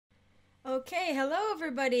Okay, hello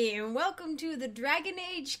everybody, and welcome to the Dragon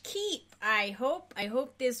Age Keep. I hope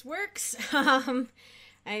this works.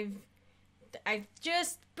 I've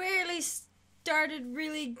just barely started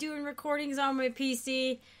really doing recordings on my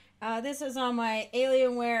PC. This is on my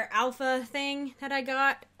Alienware Alpha thing that I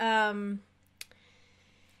got.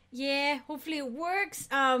 Yeah, hopefully it works.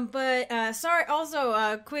 But sorry.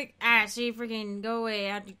 Also, quick. See, freaking go away.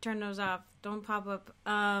 I have to turn those off. Don't pop up.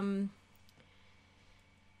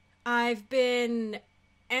 I've been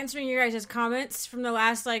answering your guys' comments from the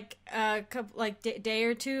last couple day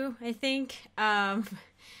or two, I think.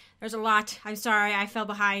 There's a lot. I'm sorry, I fell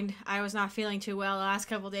behind. I was not feeling too well the last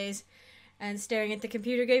couple days, and staring at the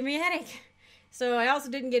computer gave me a headache. So I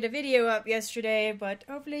also didn't get a video up yesterday, but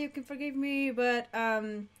hopefully you can forgive me. But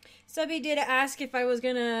Subby did ask if I was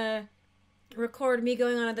gonna record me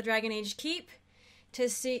going on at the Dragon Age Keep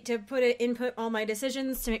to input all my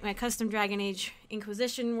decisions to make my custom Dragon Age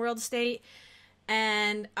Inquisition world state,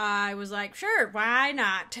 and I was like, sure, why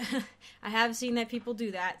not? I have seen that people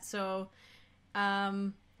do that, so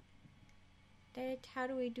how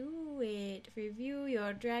do we do it? Review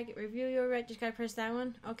your just gotta press that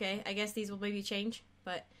one. Okay, I guess these will maybe change,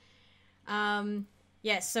 but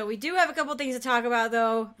yes, so we do have a couple things to talk about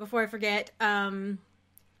though before I forget.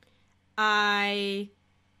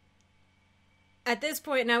 At this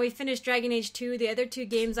point, now we finished Dragon Age 2. The other two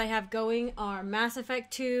games I have going are Mass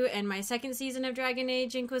Effect 2 and my second season of Dragon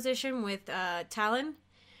Age Inquisition with Talon.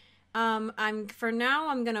 I'm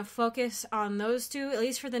gonna focus on those two, at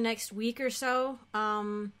least for the next week or so,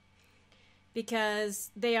 because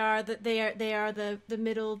they are the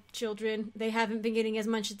middle children. They haven't been getting as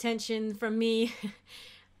much attention from me,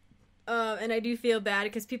 and I do feel bad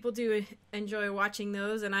because people do enjoy watching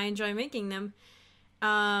those, and I enjoy making them.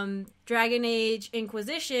 Dragon Age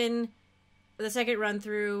Inquisition, the second run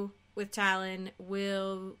through with Talon,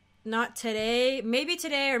 will not today, maybe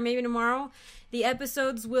today or maybe tomorrow. The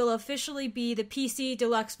episodes will officially be the PC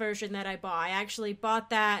deluxe version that I bought. I actually bought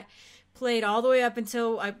that, played all the way up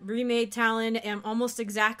until I remade Talon, and almost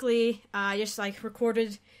exactly, just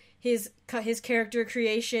recorded his character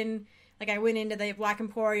creation. I went into the Black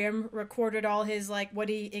Emporium, recorded all his, where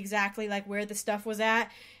the stuff was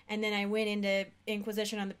at, and then I went into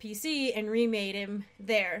Inquisition on the PC and remade him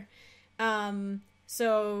there.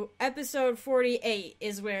 So episode 48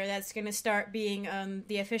 is where that's going to start being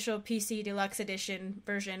the official PC Deluxe Edition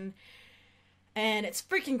version. And it's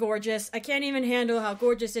freaking gorgeous. I can't even handle how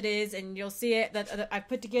gorgeous it is, and you'll see it. I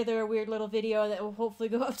put together a weird little video that will hopefully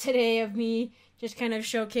go up today of me just kind of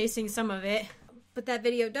showcasing some of it. But that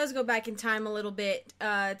video does go back in time a little bit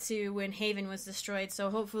to when Haven was destroyed, so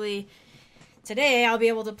hopefully today I'll be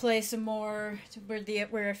able to play some more to where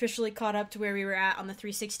we're officially caught up to where we were at on the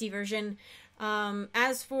 360 version.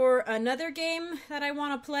 As for another game that I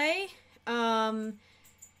want to play, I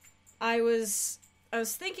was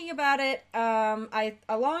thinking about it.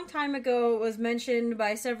 A long time ago it was mentioned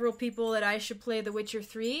by several people that I should play The Witcher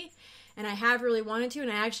 3, and I have really wanted to,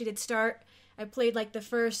 and I actually did start. I played the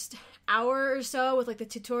first hour or so with the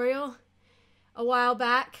tutorial a while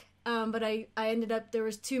back, but I ended up, there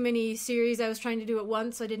was too many series I was trying to do at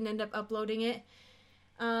once, so I didn't end up uploading it.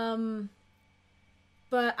 But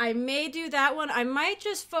I may do that one. I might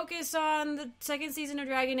just focus on the second season of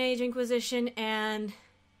Dragon Age Inquisition and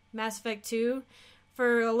Mass Effect 2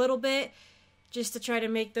 for a little bit, just to try to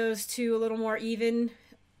make those two a little more even,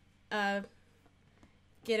 get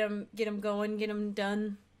them going, get them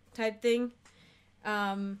done type thing.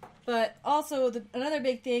 But also another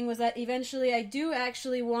big thing was that eventually I do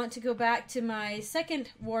actually want to go back to my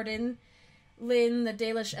second warden, Lynn, the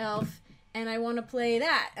Dalish elf, and I want to play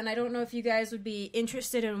that. And I don't know if you guys would be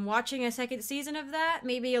interested in watching a second season of that,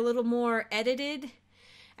 maybe a little more edited.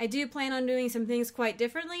 I do plan on doing some things quite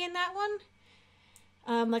differently in that one.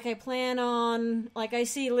 I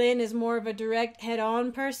see Lynn as more of a direct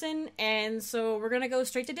head-on person, and so we're gonna go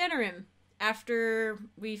straight to Denerim after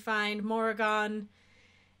we find Morrigan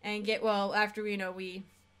and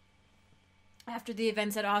after the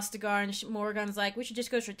events at Ostagar, and Morrigan's like, we should just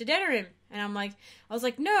go straight to Denerim. And I was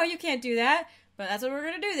like, no, you can't do that, but that's what we're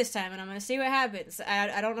going to do this time, and I'm going to see what happens.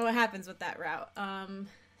 I don't know what happens with that route. And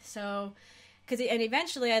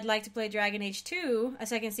eventually I'd like to play Dragon Age 2, a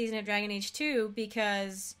second season of Dragon Age 2,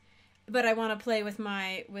 but I want to play with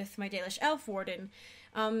my Dalish elf warden.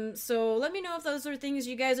 So let me know if those are things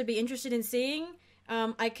you guys would be interested in seeing.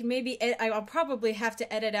 I'll probably have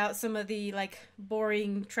to edit out some of the,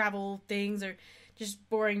 boring travel things or just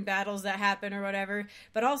boring battles that happen or whatever.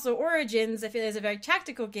 But also Origins, I feel, is a very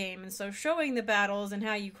tactical game, and so showing the battles and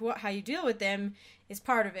how you deal with them is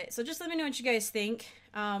part of it. So just let me know what you guys think.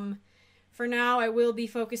 For for now, I will be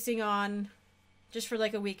focusing on, just for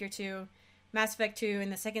like a week or two, Mass Effect 2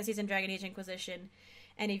 and the second season Dragon Age Inquisition.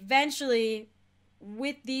 And eventually,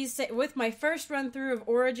 with my first run through of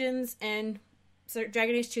Origins and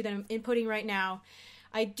Dragon Age 2 that I'm inputting right now,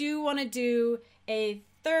 I do want to do a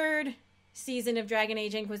third season of Dragon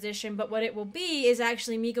Age Inquisition, but what it will be is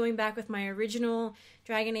actually me going back with my original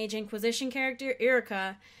Dragon Age Inquisition character,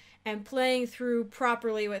 Erica, and playing through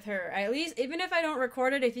properly with her. At least, even if I don't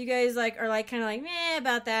record it, if you guys are kind of like meh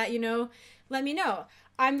about that, let me know.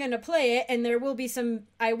 I'm gonna play it, and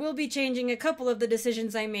I will be changing a couple of the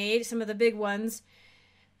decisions I made, some of the big ones,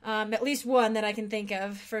 at least one that I can think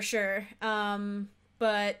of for sure.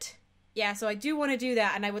 But yeah, so I do want to do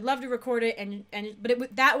that, and I would love to record it,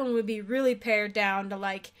 but that one would be really pared down to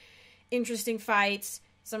like interesting fights,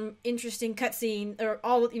 some interesting cutscene, or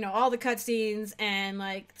all the cutscenes, and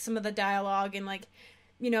like some of the dialogue, and like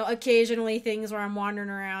occasionally things where I'm wandering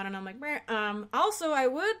around and I'm like, also I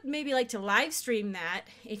would maybe like to live stream that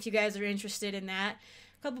if you guys are interested in that.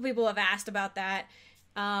 A couple people have asked about that.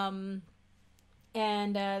 And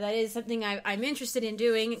that is something I'm interested in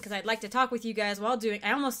doing, because I'd like to talk with you guys while doing.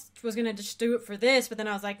 I almost was gonna just do it for this, but then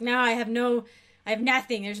I was like, no, I have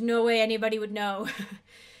nothing. There's no way anybody would know.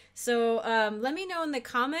 So let me know in the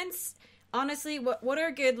comments, honestly, what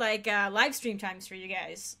are good live stream times for you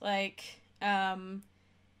guys? Like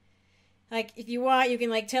if you want, you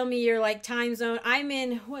can tell me your time zone.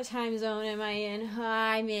 What time zone am I in?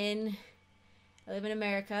 I live in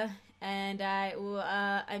America. And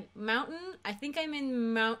I'm Mountain. I think I'm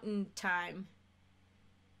in Mountain time.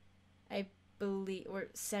 I believe, or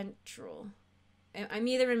Central. I'm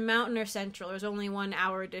either in Mountain or Central. There's only 1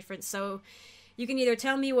 hour difference, so you can either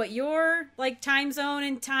tell me what your time zone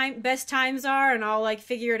and best times are, and I'll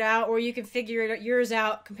figure it out, or you can figure yours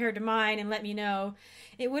out compared to mine and let me know.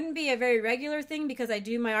 It wouldn't be a very regular thing because I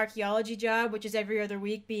do my archaeology job, which is every other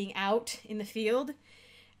week being out in the field.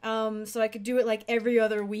 So I could do it every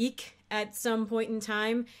other week at some point in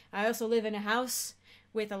time. I also live in a house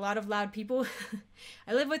with a lot of loud people.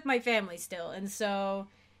 I live with my family still, and so,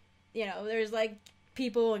 there's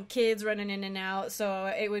people and kids running in and out, so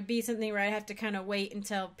it would be something where I have to kind of wait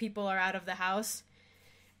until people are out of the house.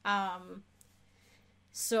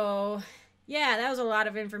 So, yeah, that was a lot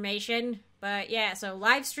of information. But yeah, so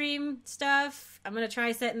live stream stuff, I'm going to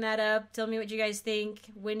try setting that up. Tell me what you guys think.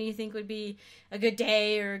 When do you think would be a good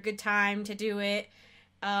day or a good time to do it?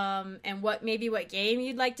 And what game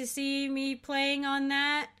you'd like to see me playing on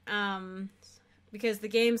that. Because the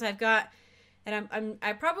games I've got, and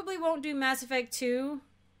I probably won't do Mass Effect 2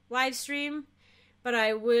 live stream, but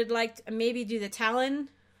I would like to maybe do the Talon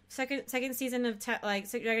second season of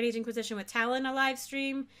Dragon Age Inquisition with Talon a live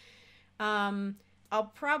stream.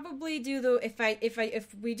 I'll probably do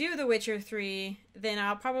if we do The Witcher 3, then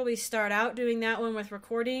I'll probably start out doing that one with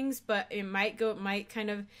recordings, but it might kind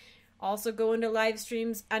of also go into live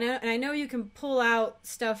streams. I know you can pull out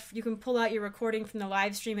stuff. You can pull out your recording from the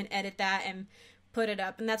live stream and edit that and put it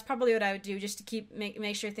up, and that's probably what I would do just to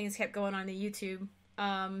make sure things kept going on the YouTube.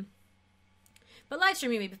 But live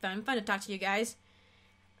streaming would be fun to talk to you guys,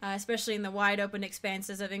 especially in the wide open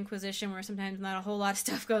expanses of Inquisition where sometimes not a whole lot of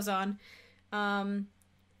stuff goes on.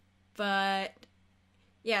 But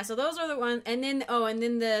yeah, so those are the ones, and then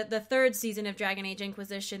the third season of Dragon Age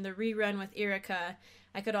Inquisition, the rerun with Erica,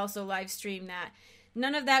 I could also live stream that.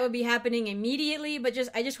 None of that would be happening immediately, but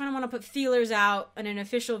I just want to put feelers out on an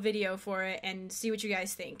official video for it and see what you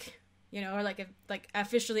guys think, or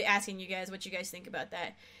officially asking you guys what you guys think about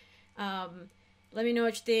that. Let me know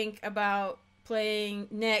what you think about playing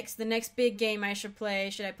the next big game I should play.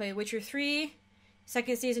 Should I play Witcher 3?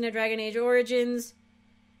 Second season of Dragon Age Origins.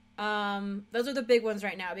 Those are the big ones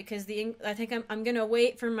right now, because I think I'm gonna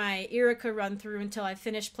wait for my Erica run through until I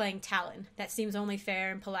finish playing Talon. That seems only fair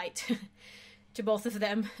and polite to both of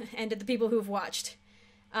them and to the people who've watched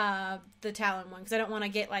the Talon one, because I don't want to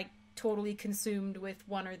get totally consumed with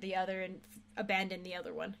one or the other and abandon the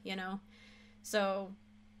other one, So,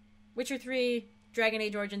 Witcher 3, Dragon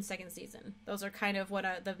Age Origins second season. Those are kind of what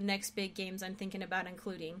the next big games I'm thinking about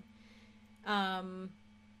including. And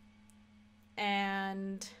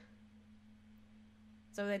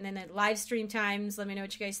so then the live stream times, let me know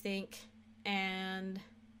what you guys think. And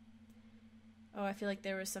I feel like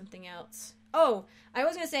there was something else. Oh, I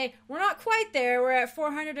was going to say, we're not quite there. We're at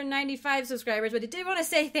 495 subscribers, but I did want to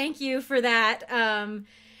say thank you for that.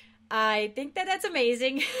 I think that's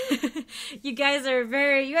amazing. You guys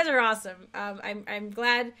are awesome. I'm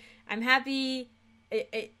glad. I'm happy.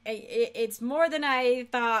 It's more than I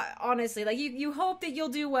thought, honestly. You hope that you'll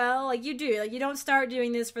do well, you do. You don't start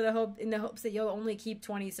doing this in the hopes that you'll only keep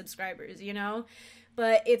 20 subscribers,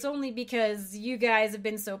 but it's only because you guys have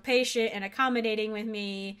been so patient and accommodating with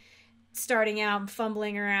me starting out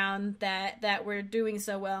fumbling around that we're doing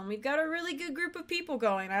so well, and we've got a really good group of people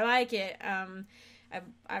going. I like it. I'm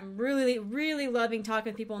really loving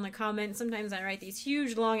talking to people in the comments. Sometimes I write these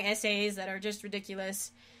huge long essays that are just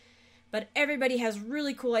ridiculous, but everybody has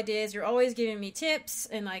really cool ideas. You're always giving me tips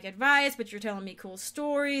and like advice, but you're telling me cool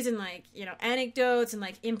stories and like, you know, anecdotes and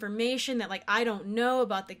like information that like I don't know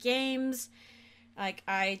about the games. Like,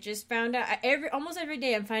 I just found out almost every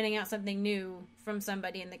day I'm finding out something new from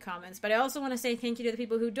somebody in the comments. But I also want to say thank you to the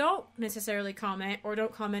people who don't necessarily comment or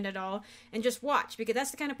don't comment at all and just watch, because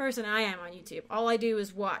that's the kind of person I am on YouTube. All I do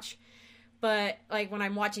is watch. But like when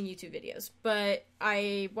I'm watching YouTube videos. But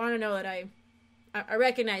I want to know that I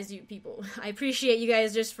recognize you people. I appreciate you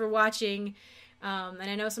guys just for watching. And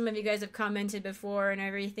I know some of you guys have commented before and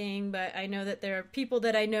everything, but I know that there are people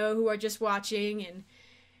that I know who are just watching, and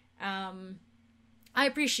I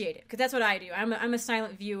appreciate it, because that's what I do. I'm a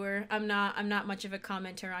silent viewer. I'm not much of a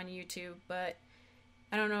commenter on YouTube, but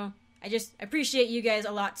I don't know. I just appreciate you guys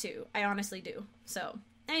a lot too. I honestly do. So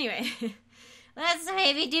anyway, let's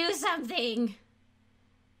maybe do something.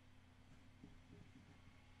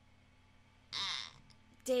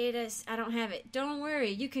 Data, I don't have it. Don't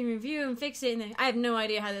worry, you can review and fix it. I have no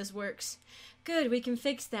idea how this works. Good, we can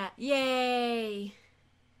fix that. Yay!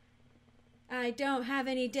 I don't have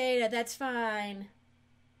any data. That's fine.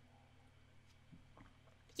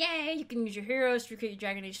 Yay! You can use your heroes to create your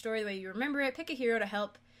Dragon Age story the way you remember it. Pick a hero to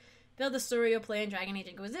help build the story you'll play in Dragon Age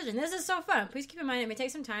Inquisition. This is so fun. Please keep in mind it may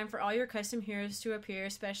take some time for all your custom heroes to appear,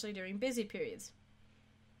 especially during busy periods.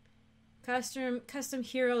 Custom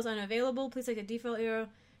heroes unavailable. Please select a default hero.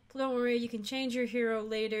 Don't worry, you can change your hero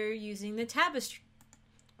later using the tapestry.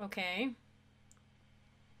 Okay.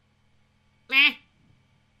 Meh.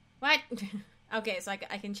 What? Okay, so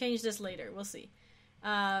I can change this later. We'll see.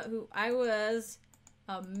 Who I was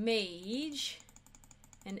a mage,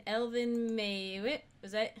 an elven mage. Wait,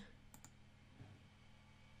 was that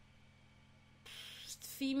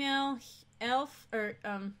female elf or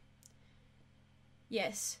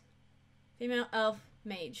yes, female elf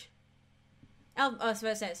mage. Elf. Oh, that's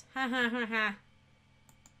what it says. Ha ha ha ha.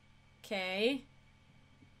 Okay.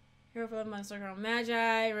 Hero for monster girl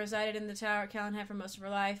Magi resided in the tower at Calenhead for most of her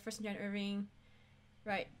life. First in Irving.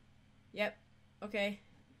 Right. Yep. Okay.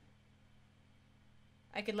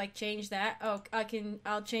 I could like change that. Oh,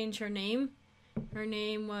 I'll change her name. Her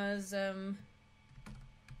name was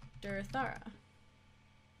Durthara.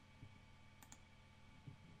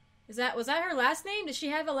 Was that her last name? Did she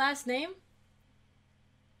have a last name?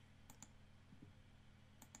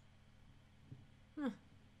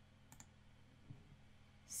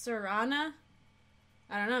 Serana?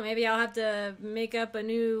 I don't know. Maybe I'll have to make up a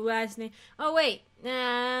new last name. Oh, wait.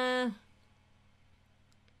 No.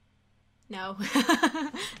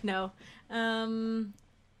 No.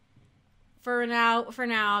 For now,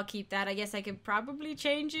 I'll keep that. I guess I could probably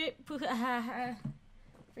change it.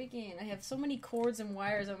 Freaking, I have so many cords and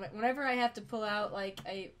wires. Whenever I have to pull out, like,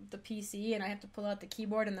 the PC and I have to pull out the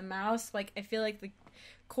keyboard and the mouse, like, I feel like the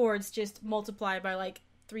cords just multiply by, like,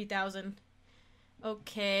 3,000.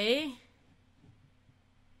 Okay.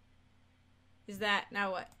 Is that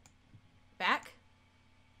now what? Back?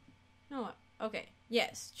 No, what? Okay.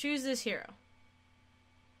 Yes. Choose this hero.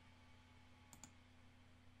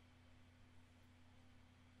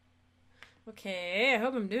 Okay, I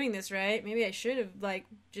hope I'm doing this right. Maybe I should have, like,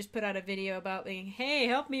 just put out a video about being, hey,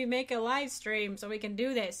 help me make a live stream so we can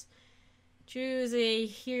do this. Choose a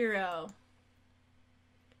hero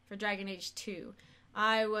for Dragon Age 2.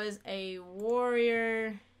 I was a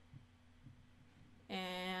warrior,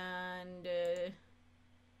 and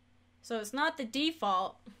so it's not the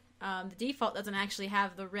default. The default doesn't actually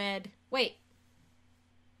have the red. Wait.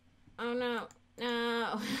 Oh no,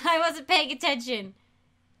 no, I wasn't paying attention.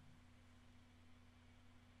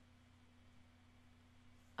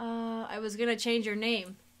 I was gonna change her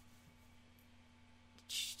name.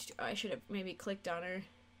 I should have maybe clicked on her.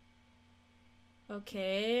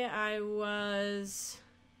 Okay, I was...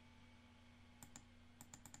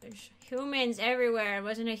 There's humans everywhere. I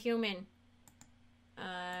wasn't a human.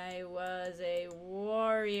 I was a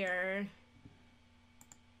warrior.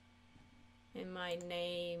 And my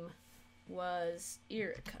name was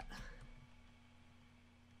Erica.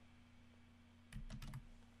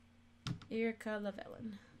 Erica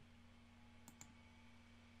Lavellan.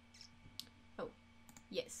 Oh,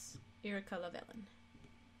 yes. Erica Lavellan.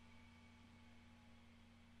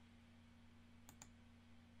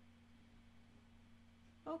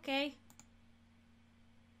 Okay.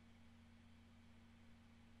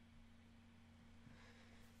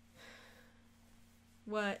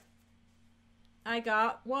 What? I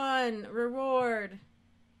got 1 reward.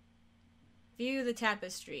 View the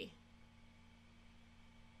tapestry.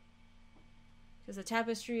 Because the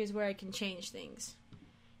tapestry is where I can change things.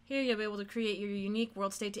 Here you'll be able to create your unique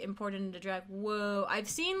world state to import it into drag. Whoa. I've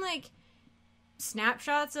seen, like,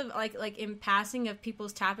 snapshots of, like in passing of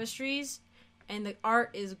people's tapestries. And the art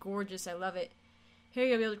is gorgeous. I love it. Here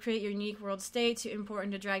you'll be able to create your unique world state to import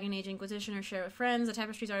into Dragon Age Inquisition or share with friends. The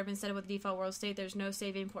tapestries already been set up with the default world state. There's no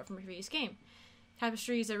save import from a previous game.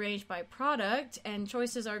 Tapestries arranged by product, and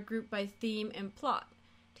choices are grouped by theme and plot.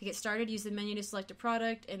 To get started, use the menu to select a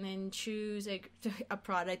product, and then choose a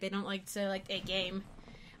product. They don't like to select a game.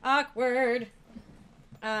 Awkward.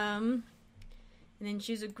 And then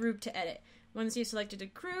choose a group to edit. Once you've selected a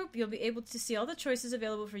group, you'll be able to see all the choices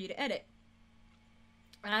available for you to edit.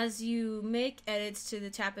 As you make edits to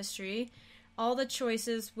the tapestry, all the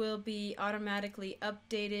choices will be automatically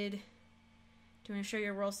updated to ensure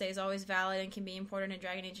your world state is always valid and can be imported into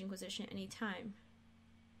Dragon Age Inquisition at any time.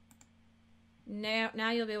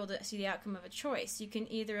 Now you'll be able to see the outcome of a choice. You can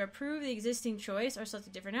either approve the existing choice or select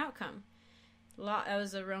a different outcome. That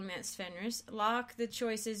was a Romance Fenris. Lock the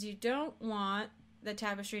choices you don't want the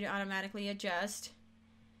tapestry to automatically adjust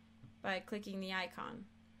by clicking the icon.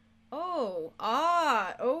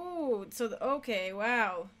 Okay,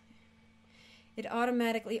 wow. It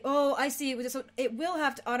automatically, I see, so it will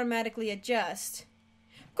have to automatically adjust.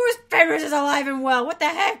 Of course, Fenris is alive and well, what the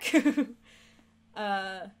heck?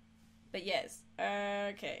 But yes,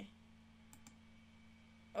 okay.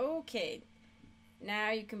 Okay,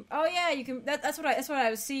 now you can, you can, that's what I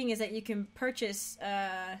was seeing, is that you can purchase,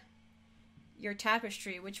 your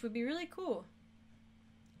tapestry, which would be really cool.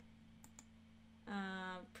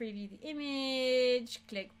 Preview the image,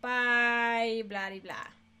 click buy, blah blah blah.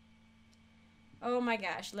 Oh my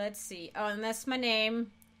gosh, let's see. Oh, and that's my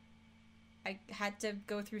name. I had to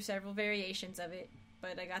go through several variations of it,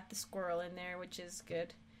 but I got the squirrel in there, which is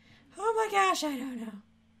good. Oh my gosh, I don't know.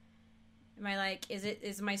 Am I like,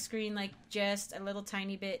 is my screen like just a little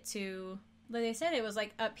tiny bit too, like they said it was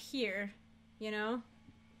like up here, you know?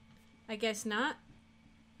 I guess not.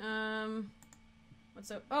 What's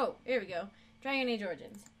up? Oh, here we go. Dragon Age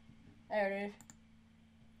Origins. There it is.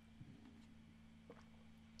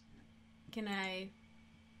 Can I...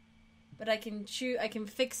 But I can choose... I can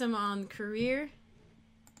fix them on career.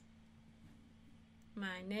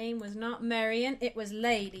 My name was not Marion. It was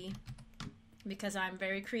Lady. Because I'm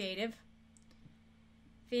very creative.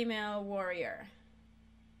 Female warrior.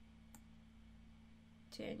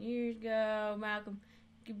 10 years ago. Malcolm...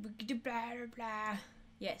 Blah, blah, blah.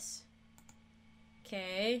 Yes.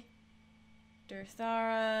 Okay.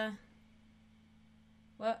 Durthara.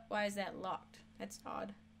 What? Why is that locked? That's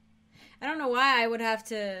odd. I don't know why I would have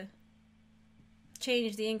to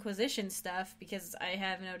change the Inquisition stuff, because I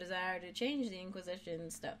have no desire to change the Inquisition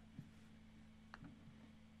stuff.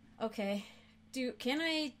 Okay. Can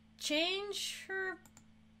I change her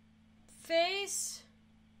face?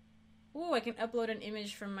 Ooh, I can upload an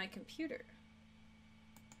image from my computer.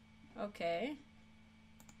 Okay.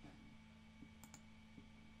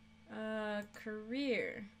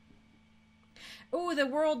 Career. Ooh, the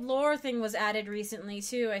world lore thing was added recently,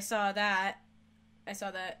 too. I saw that on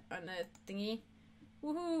the thingy.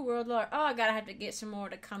 Woohoo, world lore. Oh, I gotta have to get some more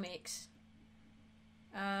of the comics.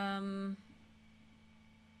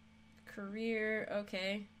 Career,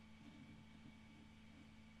 okay.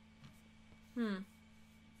 I don't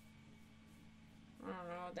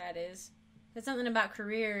know what that is. There's something about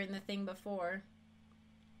career in the thing before.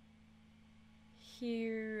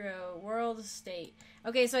 Hero, world state.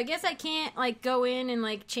 Okay, so I guess I can't, like, go in and,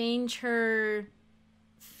 like, change her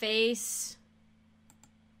face.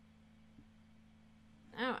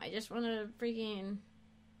 Oh, I just want to freaking...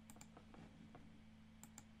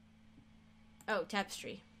 Oh,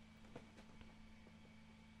 tapestry.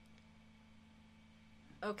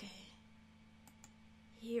 Okay.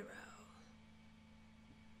 Hero.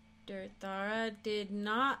 Durthara did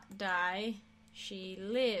not die. She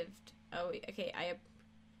lived. Oh, okay,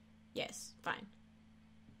 yes, fine.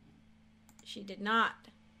 She did not.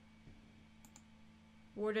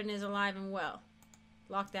 Warden is alive and well.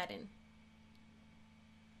 Lock that in.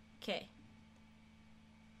 Okay.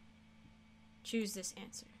 Choose this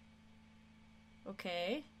answer.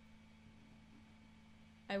 Okay.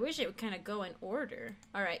 I wish it would kind of go in order.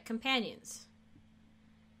 Alright, companions.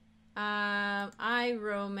 I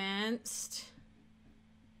romanced.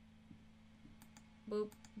 Boop,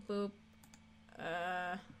 boop.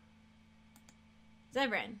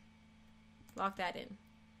 Zevran. Lock that in.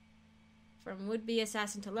 From would-be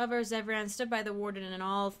assassin to lover, Zevran stood by the warden in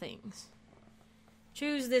all things.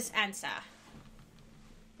 Choose this answer.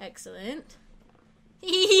 Excellent.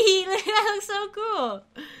 That looks so cool.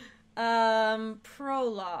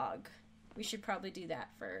 Prologue. We should probably do that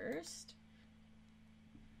first.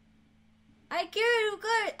 I did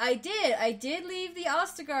leave the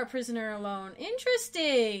Ostagar prisoner alone.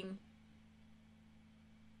 Interesting.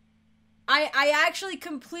 I actually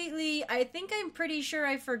completely, I think I'm pretty sure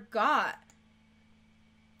I forgot.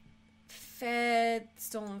 Fed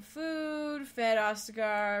stolen food, fed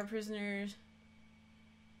Ostagar prisoners.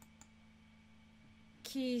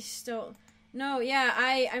 Key stole. No, yeah,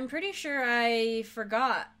 I'm pretty sure I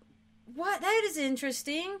forgot. What? That is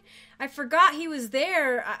interesting. I forgot he was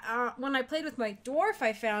there. When I played with my dwarf,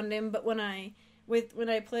 I found him, but when I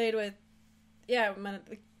played with,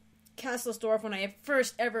 Castle Dwarf, when I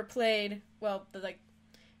first ever played,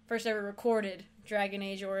 first ever recorded Dragon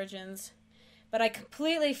Age Origins, but I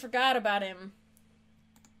completely forgot about him.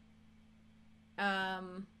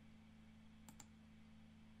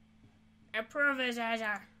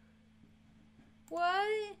 Improvisator.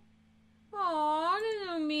 What? Aw,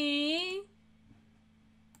 little me.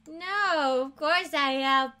 No, of course I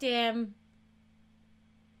helped him.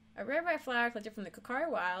 A rare white flower collected from the Korcari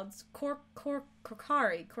wilds.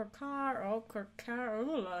 Korcari.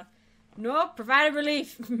 Nope, provided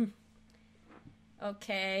relief.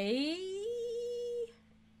 Okay.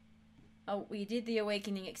 Oh, we did the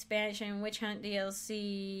Awakening expansion, Witch Hunt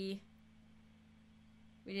DLC.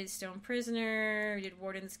 We did Stone Prisoner. We did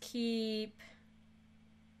Warden's Keep.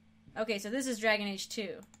 Okay, so this is Dragon Age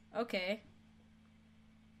 2. Okay.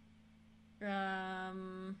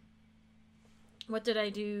 What did I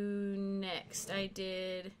do next? I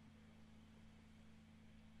did...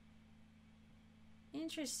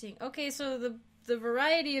 Interesting. Okay, so the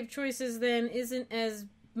variety of choices then isn't as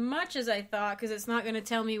much as I thought, because it's not going to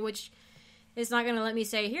tell me which... It's not going to let me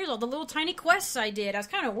say, here's all the little tiny quests I did. I was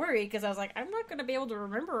kind of worried, because I was like, I'm not going to be able to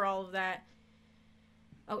remember all of that.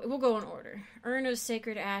 Oh, we'll go in order. Urn of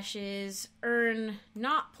Sacred Ashes. Urn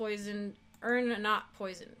not poisoned. Urn not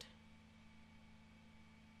poisoned.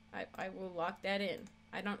 I will lock that in.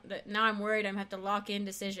 Now I'm worried I'm going to have to lock in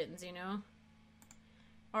decisions, you know?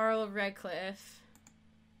 Arl of Redcliffe.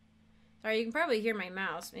 Sorry, you can probably hear my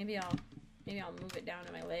mouse. Maybe I'll move it down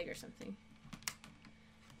to my leg or something.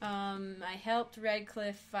 I helped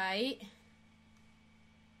Redcliffe fight.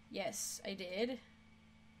 Yes, I did.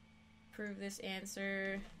 Prove this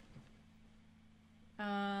answer.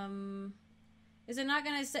 Is it not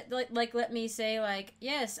gonna say, let me say,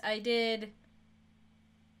 yes, I did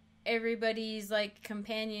everybody's,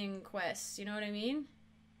 companion quests, you know what I mean?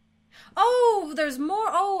 Oh, there's more.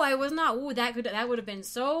 Oh, I was not. Ooh, that would have been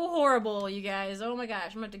so horrible, you guys. Oh my gosh,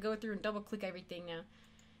 I'm gonna have to go through and double click everything now.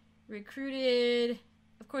 Recruited.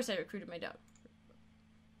 Of course I recruited my dog.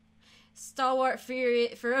 Stalwart,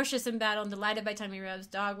 ferocious in battle, and delighted by tummy rubs.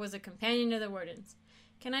 Dog was a companion of the Wardens.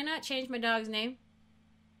 Can I not change my dog's name?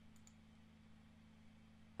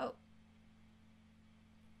 Oh.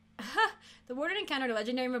 The Warden encountered a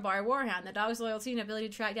legendary Mabari warhound. The dog's loyalty and ability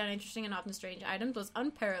to track down interesting and often strange items was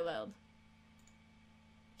unparalleled.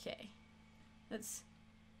 Okay. Let's...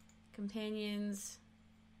 Companions...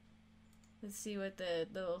 Let's see what the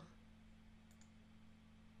little...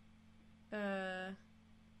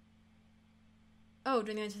 Oh,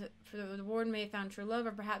 during the Warden may have found true love,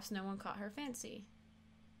 or perhaps no one caught her fancy.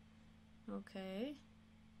 Okay.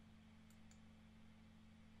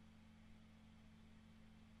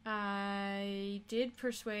 I did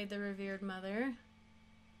persuade the revered mother.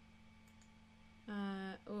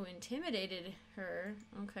 Intimidated her.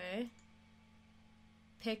 Okay.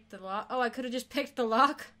 Picked the lock. Oh, I could have just picked the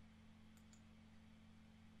lock.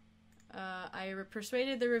 I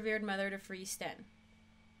persuaded the revered mother to free Sten.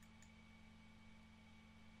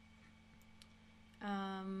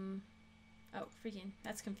 Oh, freaking,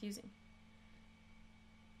 that's confusing.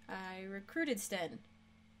 I recruited Sten.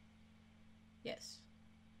 Yes.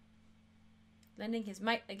 Lending his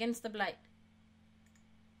might against the blight.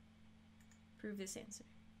 Prove this answer.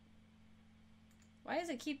 Why does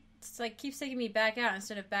it keeps taking me back out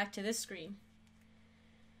instead of back to this screen?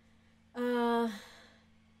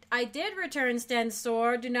 I did return Sten's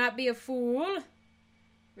sword. Do not be a fool.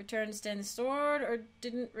 Return Sten's sword or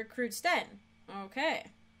didn't recruit Sten. Okay.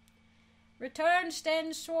 Return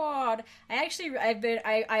Sten's sword. When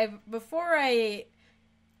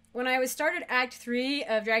I started Act 3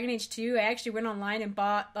 of Dragon Age 2, I actually went online and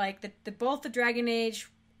bought both the Dragon Age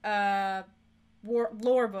lore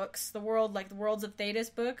books, the Worlds of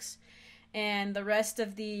Thedas books, and the rest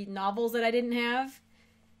of the novels that I didn't have.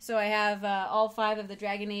 So I have all 5 of the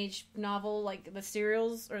Dragon Age novel, the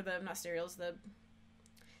serials, or the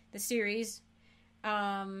series.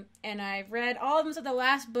 And I've read all of them to the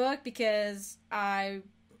last book because I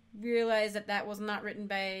realized that that was not written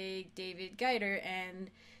by David Geider and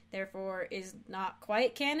therefore is not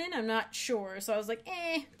quite canon. I'm not sure. So I was like,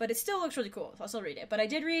 but it still looks really cool. So I'll still read it. But I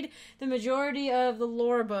did read the majority of the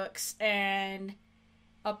lore books, and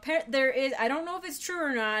there is, I don't know if it's true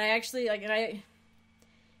or not. I actually,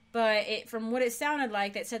 but from what it sounded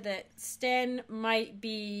like, that said that Sten might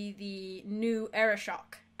be the new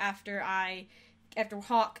Arishok after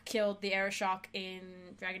Hawke killed the Arishok in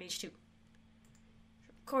Dragon Age 2. Of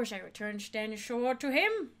course, I returned Sten Shore to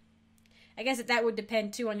him. I guess that would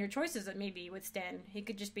depend too on your choices. Maybe with Sten, he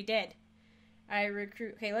could just be dead. I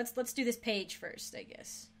recruit. Okay, let's do this page first, I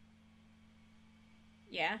guess.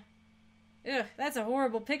 Yeah. Ugh, that's a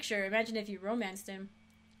horrible picture. Imagine if you romanced him.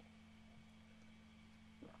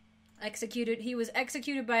 He was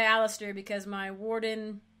executed by Alistair because my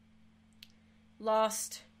warden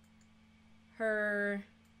lost her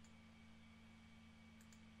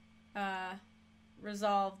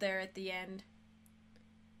resolve there at the end.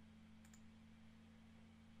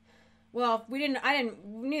 Well,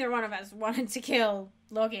 neither one of us wanted to kill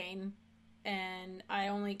Loghain, and I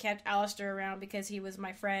only kept Alistair around because he was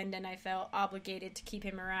my friend and I felt obligated to keep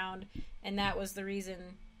him around, and that was the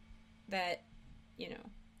reason that,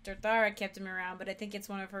 Dorthara kept him around. But I think it's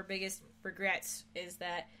one of her biggest regrets is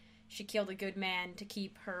that she killed a good man to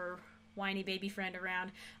keep her whiny baby friend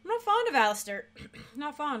around. I'm not fond of Alistair.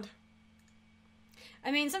 Not fond.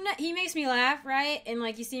 I mean, sometimes he makes me laugh, right? And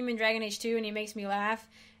you see him in Dragon Age 2 and he makes me laugh.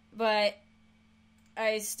 But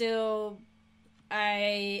I still,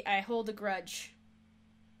 I hold a grudge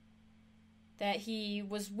that he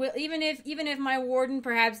was even if my warden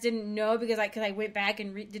perhaps didn't know because I went back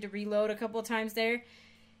and did a reload a couple of times there.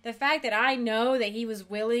 The fact that I know that he was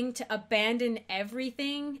willing to abandon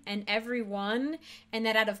everything and everyone, and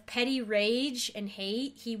that out of petty rage and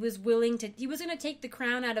hate, he was going to take the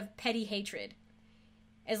crown out of petty hatred,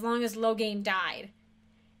 as long as Loghain died.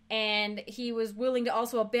 And he was willing to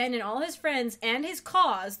also abandon all his friends and his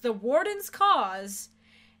cause, the Warden's cause,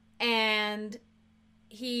 and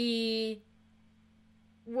he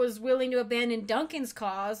was willing to abandon Duncan's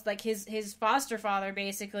cause, his foster father,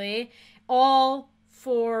 basically, all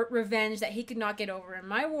for revenge that he could not get over. And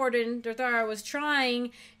my warden, Dorthara, was trying.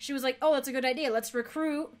 She was like, oh, that's a good idea. Let's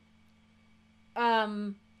recruit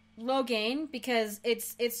Loghain, because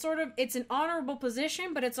it's an honorable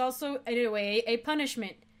position, but it's also, in a way, a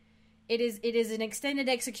punishment. It is an extended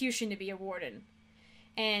execution to be a warden.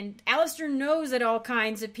 And Alistair knows that all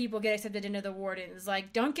kinds of people get accepted into the wardens.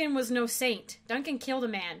 Duncan was no saint. Duncan killed a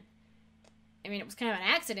man. I mean, it was kind of an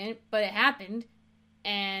accident, but it happened.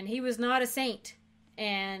 And he was not a saint.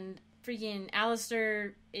 And freaking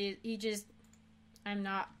Alistair, I'm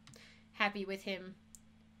not happy with him.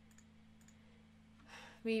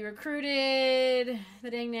 We recruited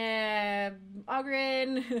the Dangnab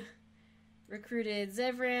Oghren. Recruited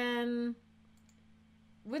Zevran.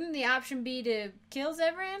 Wouldn't the option be to kill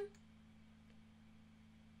Zevran?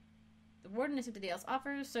 The warden accepted the else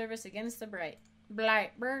offers service against the Blight.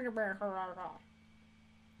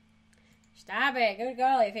 Stop it. Good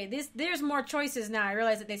golly. Okay, there's more choices now. I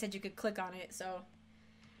realize that they said you could click on it, so.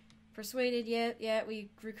 Persuaded, yeah, we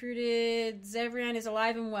recruited. Zevran is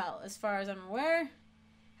alive and well, as far as I'm aware.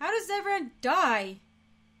 How does Zevran die?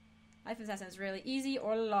 Life of Assassin is really easy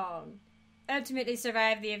or long. Ultimately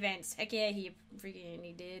survived the events. Heck yeah, he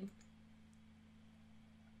did.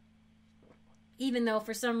 Even though,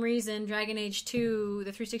 for some reason, Dragon Age 2,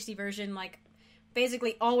 the 360 version,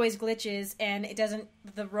 basically always glitches, and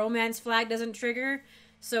the romance flag doesn't trigger,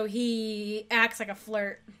 so he acts like a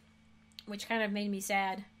flirt, which kind of made me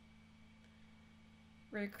sad.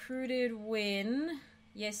 Recruited Wynne.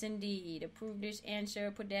 Yes, indeed. Approve this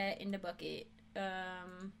answer, put that in the bucket.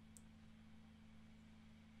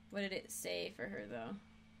 What did it say for her, though?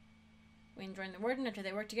 Wynne joined the Warden after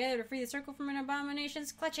they worked together to free the Circle from an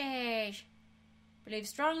abomination's clutches. Believes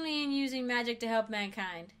strongly in using magic to help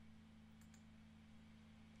mankind.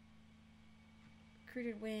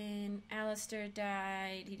 Recruited Wynne. Alistair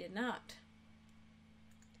died. He did not.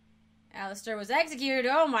 Alistair was executed.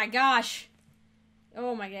 Oh my gosh.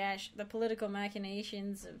 Oh my gosh. The political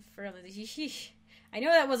machinations of Ferelden. I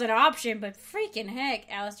know that was an option, but freaking heck.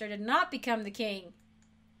 Alistair did not become the king.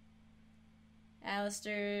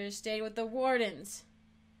 Alistair stayed with the Wardens.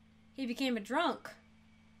 He became a drunk.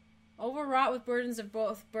 Overwrought with burdens of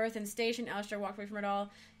both birth and station, Alistair walked away from it all,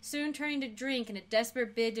 soon turning to drink in a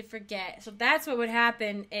desperate bid to forget. So that's what would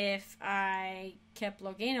happen if I kept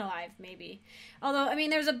Loghain alive, maybe. Although, I mean,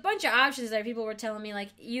 there's a bunch of options there. People were telling me,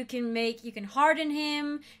 you can harden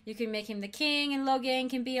him, you can make him the king, and Loghain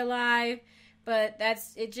can be alive. But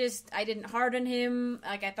that's it. Just I didn't harden him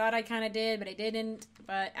like I thought I kind of did, but I didn't.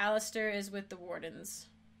 But Alistair is with the Wardens,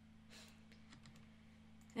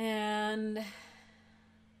 and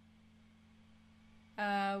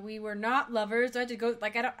we were not lovers. I had to go I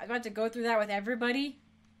got to go through that with everybody.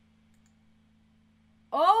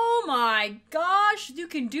 Oh my gosh, you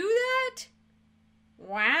can do that?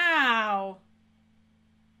 Wow.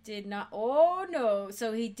 Did not. Oh no.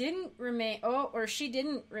 So he didn't remain. Oh, or she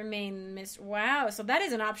didn't remain Miss. Wow. So that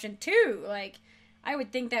is an option too. Like, I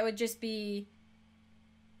would think that would just be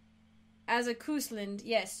as a Cousland.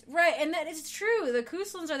 Yes, right, and that is true. The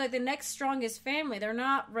Couslands are like the next strongest family. They're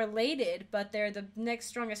not related, but they're the next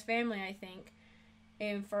strongest family, I think,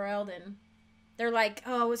 in Ferelden. They're like,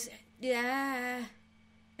 oh, yeah,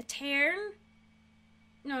 a Cairn?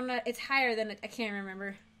 No, not. It's higher than I can't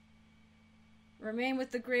remember. Remain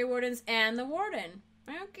with the Grey Wardens and the Warden.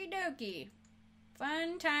 Okie dokie.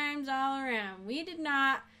 Fun times all around. We did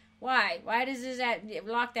not. Why? Why does this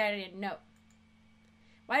lock that in? No.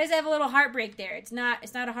 Why does it have a little heartbreak there? It's not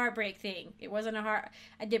a heartbreak thing. It wasn't a heart.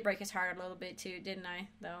 I did break his heart a little bit too, didn't I?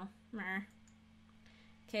 Though.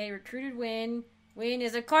 Okay, recruited Wynne. Wynne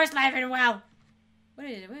is of course alive and well. What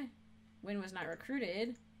did it? Wynne was not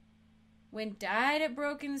recruited. Wynne died at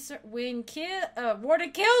Broken Wynne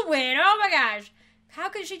Warden killed Wynne. Oh my gosh. How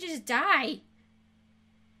could she just die?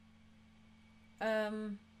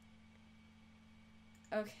 Okay.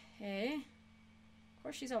 Of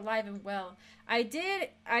course she's alive and well. I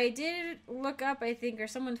did look up, I think, or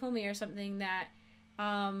someone told me or something that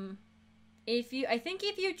if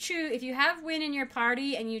you have Wynne in your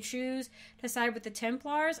party and you choose to side with the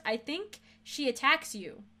Templars, I think she attacks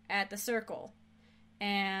you at the circle.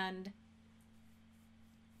 And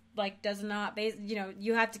like does not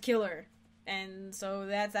you have to kill her, and so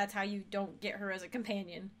that's how you don't get her as a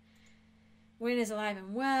companion. Wynne is alive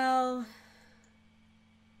and well.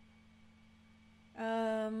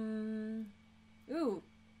 Ooh,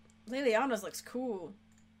 Liliana's looks cool.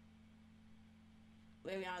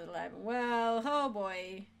 Liliana's alive and well. Oh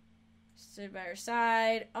boy, stood by her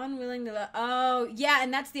side, unwilling to oh yeah,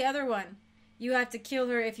 and that's the other one. You have to kill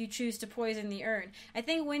her if you choose to poison the urn. I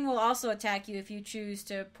think Wynne will also attack you if you choose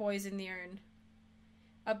to poison the urn.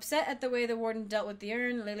 Upset at the way the Warden dealt with the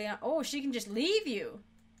urn, Liliana... Oh, she can just leave you.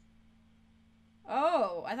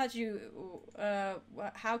 Oh, I thought you...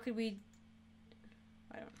 how could we...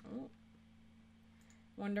 I don't know.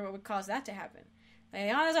 Wonder what would cause that to happen.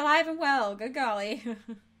 Liliana's alive and well. Good golly.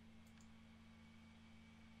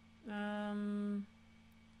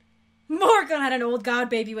 Morgan had an old god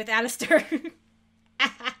baby with Alistair.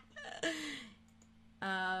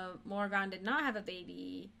 Morgan did not have a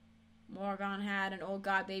baby. Morgan had an old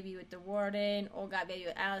god baby with the Warden, old god baby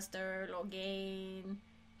with Alistair, Loghain.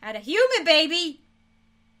 Had a human baby!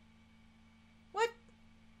 What?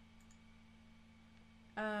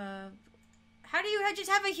 How do you just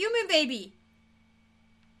have a human baby?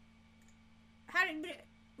 How did...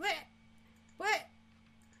 What?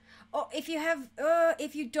 Oh, if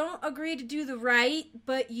you don't agree to do the right,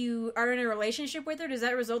 but you are in a relationship with her, does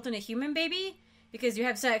that result in a human baby? Because you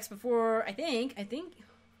have sex before, I think,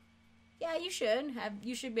 yeah, you should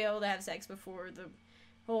be able to have sex before the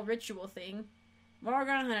whole ritual thing.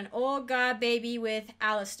 Morgan had an old god baby with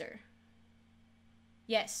Alistair.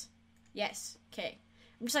 Yes, okay.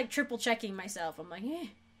 I'm just like triple checking myself. I'm like,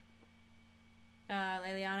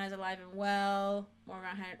 Liliana is alive and well.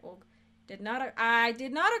 Morgan had an old... I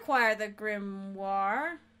did not acquire the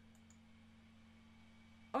grimoire.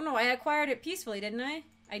 Oh no, I acquired it peacefully, didn't I?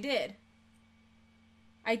 I did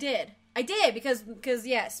because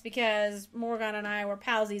Morgan and I were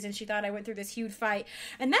palsies and she thought I went through this huge fight.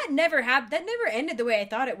 And that never happened. That never ended the way I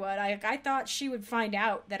thought it would. I thought she would find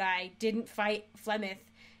out that I didn't fight Flemeth,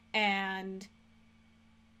 and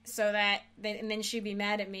so that then she'd be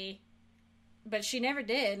mad at me. But she never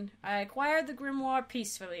did. I acquired the grimoire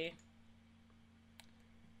peacefully.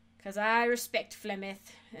 Because I respect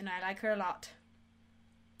Flemeth, and I like her a lot.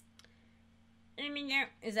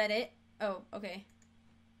 Is that it? Oh, okay.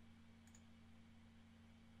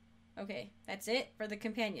 Okay, that's it for the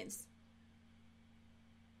companions.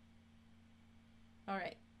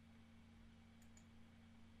 Alright.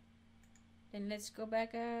 Then let's go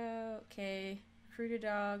back out. Okay. Recruit a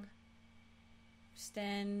dog.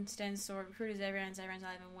 Sten's sword. Recruit is Everyone's alive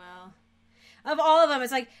and well. Of all of them,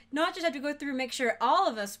 it's like, not just have to go through and make sure all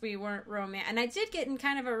of us we weren't romance. And I did get in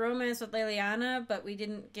kind of a romance with Liliana, but we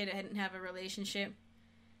didn't have a relationship.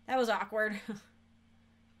 That was awkward.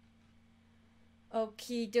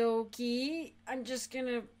 Okie dokie. I'm just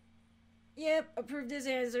gonna, approve this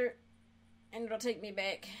answer, and it'll take me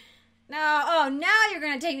back. No, oh, now you're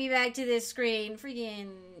gonna take me back to this screen. Freaking,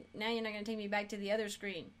 now you're not gonna take me back to the other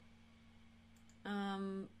screen.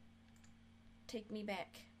 Take me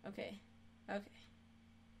back. Okay.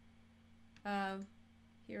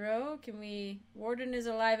 Hero, can we... Warden is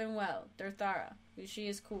alive and well. Durthara. She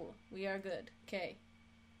is cool. We are good. Okay.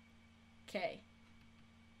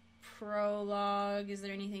 Prologue. Is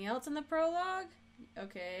there anything else in the prologue?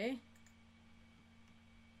 Okay.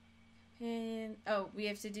 And... Oh, we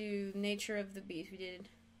have to do Nature of the Beast. We did...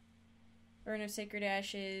 Urn of Sacred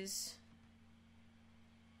Ashes.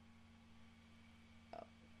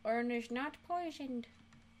 Urn is not poisoned.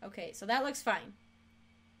 Okay, so that looks fine.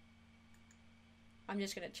 I'm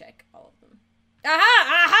just gonna check all of them.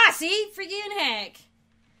 Aha! See? Freaking heck.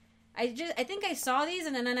 I think I saw these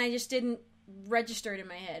and then I just didn't register it in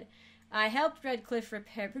my head. I helped Redcliffe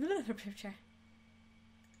prepare.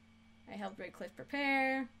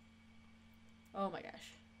 Oh my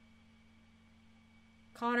gosh.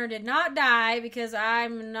 Connor did not die because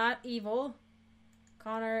I'm not evil.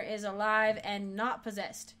 Connor is alive and not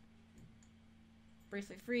possessed.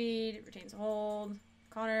 Briefly freed, retains a hold.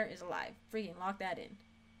 Connor is alive. Freaking lock that in.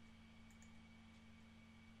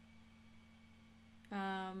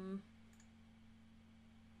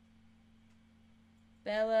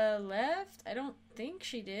 Bella left? I don't think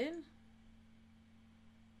she did.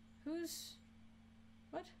 Who's...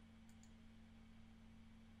 What?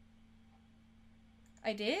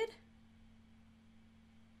 I did?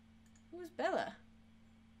 Who's Bella?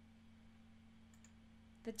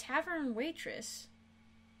 The tavern waitress.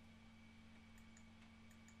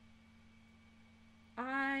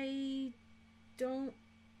 I don't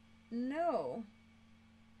know.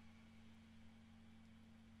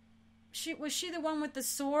 Was she the one with the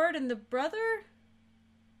sword and the brother?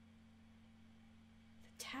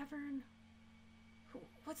 The tavern?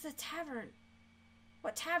 What's the tavern?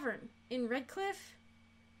 What tavern? In Redcliffe?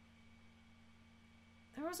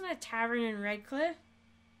 There wasn't a tavern in Redcliffe.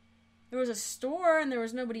 There was a store and there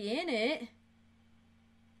was nobody in it.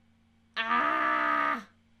 Ah!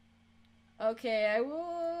 Okay, I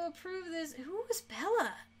will approve this. Who was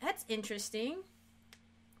Bella? That's interesting.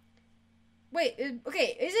 Wait,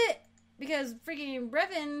 okay, is it? Because freaking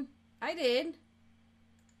Brevin, I did.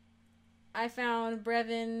 I found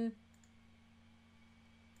Brevin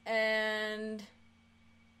and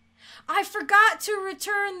I forgot to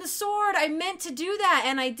return the sword. I meant to do that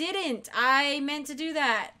and I didn't. I meant to do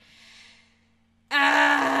that.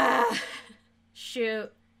 Ah!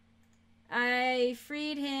 Shoot. I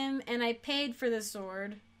freed him and I paid for the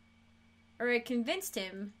sword. Or I convinced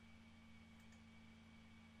him.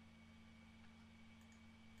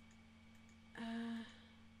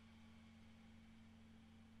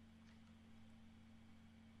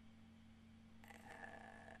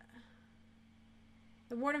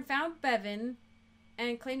 The warden found Bevan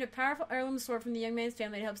and claimed a powerful heirloom sword from the young man's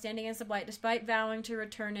family to help stand against the blight, despite vowing to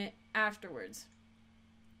return it afterwards.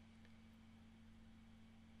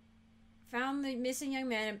 Found the missing young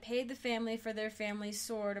man and paid the family for their family's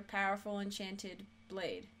sword, a powerful enchanted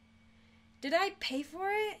blade. Did I pay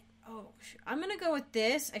for it? Oh, I'm gonna go with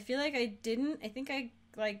this. I feel like I didn't. I think I,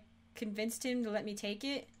 convinced him to let me take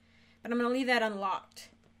it. But I'm gonna leave that unlocked.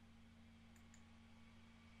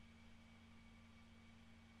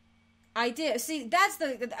 I did. See, that's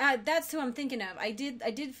who I'm thinking of. I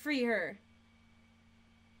did free her.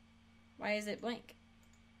 Why is it blank?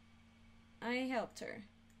 I helped her.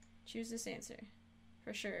 Choose this answer.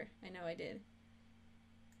 For sure. I know I did.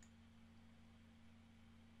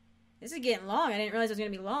 This is getting long. I didn't realize it was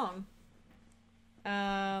going to be long.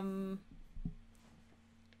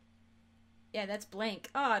 Yeah, that's blank.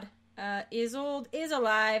 Odd. Isolde is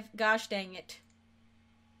alive. Gosh dang it.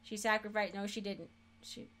 She sacrificed. No, she didn't.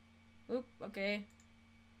 Oop, okay.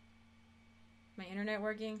 My internet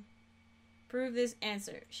working? Prove this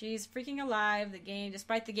answer. She's freaking alive.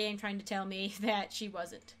 Despite the game trying to tell me that she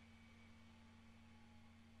wasn't.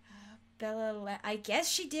 Bella, I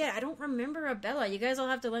guess she did. I don't remember a Bella. You guys will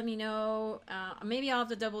have to let me know. Maybe I'll have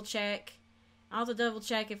to double check. I'll have to double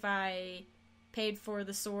check if I paid for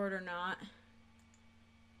the sword or not.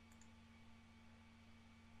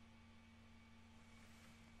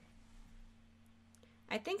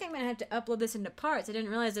 I think I'm going to have to upload this into parts. I didn't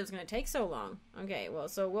realize it was going to take so long. Okay, well,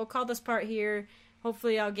 so we'll call this part here.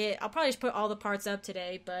 Hopefully I'll probably just put all the parts up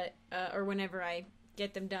today, but, or whenever I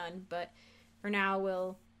get them done. But for now,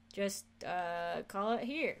 we'll just, call it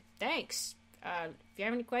here. Thanks. If you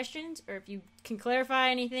have any questions, or if you can clarify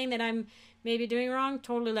anything that I'm maybe doing wrong,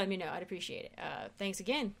 totally let me know. I'd appreciate it. Thanks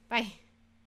again. Bye.